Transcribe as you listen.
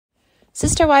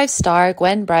Sister Wives star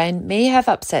Gwen Brown may have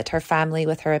upset her family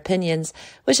with her opinions,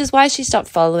 which is why she stopped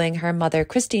following her mother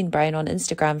Christine Brown on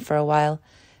Instagram for a while.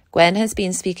 Gwen has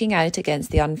been speaking out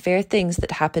against the unfair things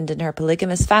that happened in her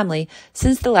polygamous family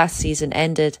since the last season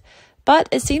ended. But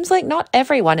it seems like not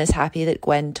everyone is happy that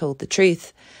Gwen told the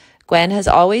truth. Gwen has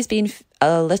always been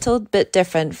a little bit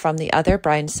different from the other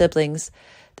Brown siblings.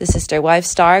 The Sister Wives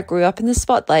star grew up in the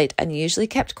spotlight and usually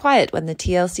kept quiet when the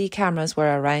TLC cameras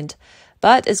were around.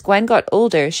 But as Gwen got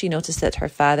older, she noticed that her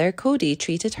father, Cody,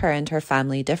 treated her and her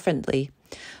family differently.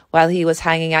 While he was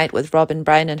hanging out with Robin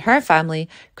Brown and her family,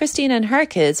 Christine and her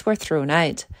kids were thrown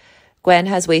out. Gwen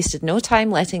has wasted no time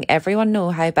letting everyone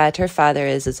know how bad her father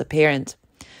is as a parent.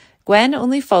 Gwen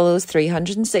only follows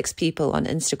 306 people on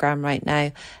Instagram right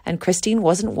now, and Christine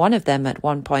wasn't one of them at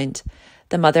one point.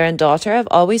 The mother and daughter have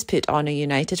always put on a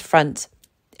united front.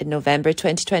 In November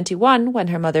 2021, when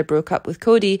her mother broke up with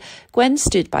Cody, Gwen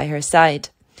stood by her side.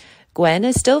 Gwen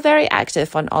is still very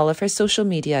active on all of her social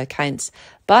media accounts,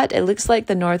 but it looks like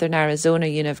the Northern Arizona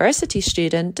University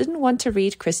student didn't want to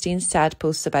read Christine's sad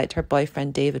posts about her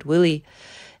boyfriend David Woolley.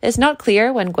 It's not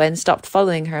clear when Gwen stopped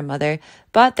following her mother,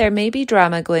 but there may be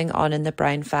drama going on in the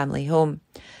Brown family home.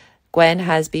 Gwen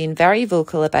has been very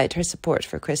vocal about her support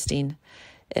for Christine.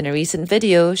 In a recent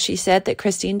video, she said that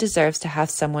Christine deserves to have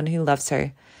someone who loves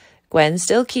her. Gwen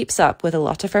still keeps up with a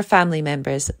lot of her family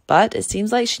members, but it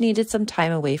seems like she needed some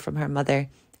time away from her mother.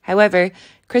 However,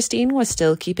 Christine was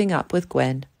still keeping up with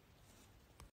Gwen.